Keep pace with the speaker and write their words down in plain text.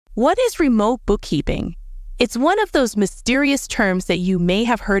What is remote bookkeeping? It's one of those mysterious terms that you may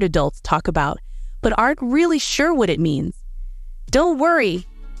have heard adults talk about, but aren't really sure what it means. Don't worry,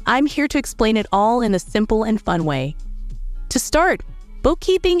 I'm here to explain it all in a simple and fun way. To start,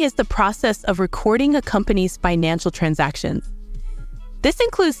 bookkeeping is the process of recording a company's financial transactions. This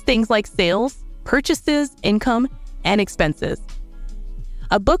includes things like sales, purchases, income, and expenses.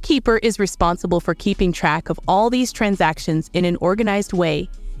 A bookkeeper is responsible for keeping track of all these transactions in an organized way,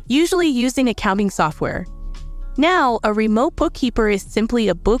 usually using accounting software. Now, a remote bookkeeper is simply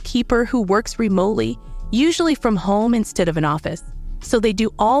a bookkeeper who works remotely, usually from home instead of an office. So they do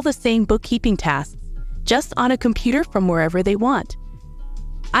all the same bookkeeping tasks, just on a computer from wherever they want.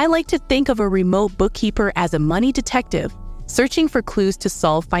 I like to think of a remote bookkeeper as a money detective, searching for clues to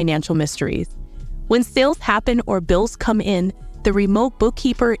solve financial mysteries. When sales happen or bills come in, the remote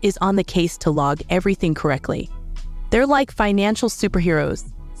bookkeeper is on the case to log everything correctly. They're like financial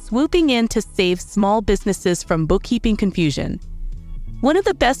superheroes, swooping in to save small businesses from bookkeeping confusion. One of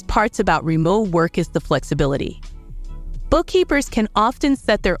the best parts about remote work is the flexibility. Bookkeepers can often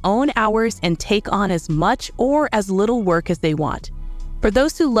set their own hours and take on as much or as little work as they want. For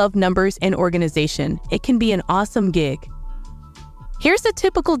those who love numbers and organization, it can be an awesome gig. Here's a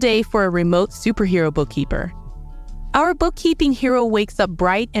typical day for a remote superhero bookkeeper. Our bookkeeping hero wakes up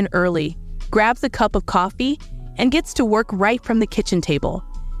bright and early, grabs a cup of coffee, and gets to work right from the kitchen table.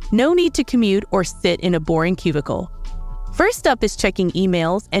 No need to commute or sit in a boring cubicle. First up is checking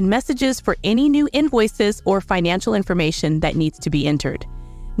emails and messages for any new invoices or financial information that needs to be entered.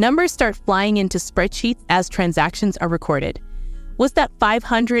 Numbers start flying into spreadsheets as transactions are recorded. Was that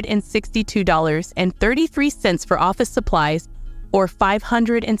 $562.33 for office supplies or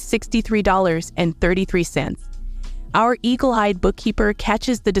 $563.33? Our eagle-eyed bookkeeper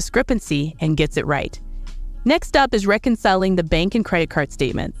catches the discrepancy and gets it right. Next up is reconciling the bank and credit card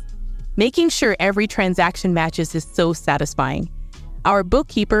statements. Making sure every transaction matches is so satisfying. Our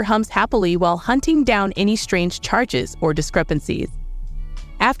bookkeeper hums happily while hunting down any strange charges or discrepancies.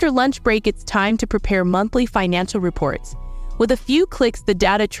 After lunch break, it's time to prepare monthly financial reports. With a few clicks, the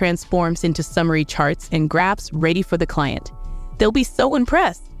data transforms into summary charts and graphs ready for the client. They'll be so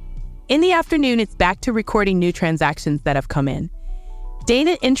impressed. In the afternoon, it's back to recording new transactions that have come in.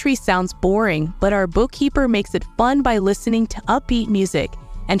 Data entry sounds boring, but our bookkeeper makes it fun by listening to upbeat music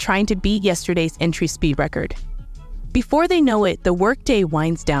and trying to beat yesterday's entry speed record. Before they know it, the workday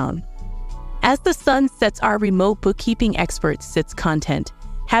winds down. As the sun sets, our remote bookkeeping expert sits content,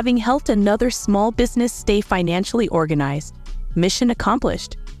 having helped another small business stay financially organized. Mission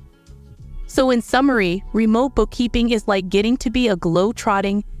accomplished. So in summary, remote bookkeeping is like getting to be a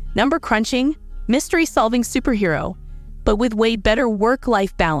globe-trotting, number-crunching, mystery-solving superhero, but with way better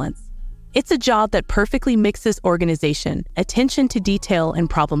work-life balance. It's a job that perfectly mixes organization, attention to detail, and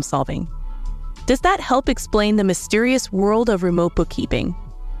problem-solving. Does that help explain the mysterious world of remote bookkeeping?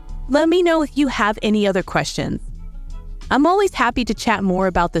 Let me know if you have any other questions. I'm always happy to chat more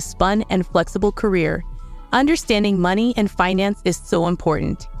about this fun and flexible career. Understanding money and finance is so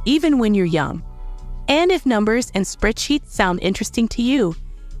important, even when you're young. And if numbers and spreadsheets sound interesting to you,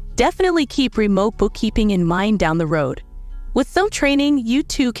 definitely keep remote bookkeeping in mind down the road. With some training, you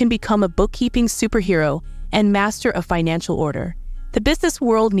too can become a bookkeeping superhero and master a financial order. The business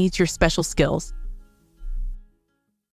world needs your special skills.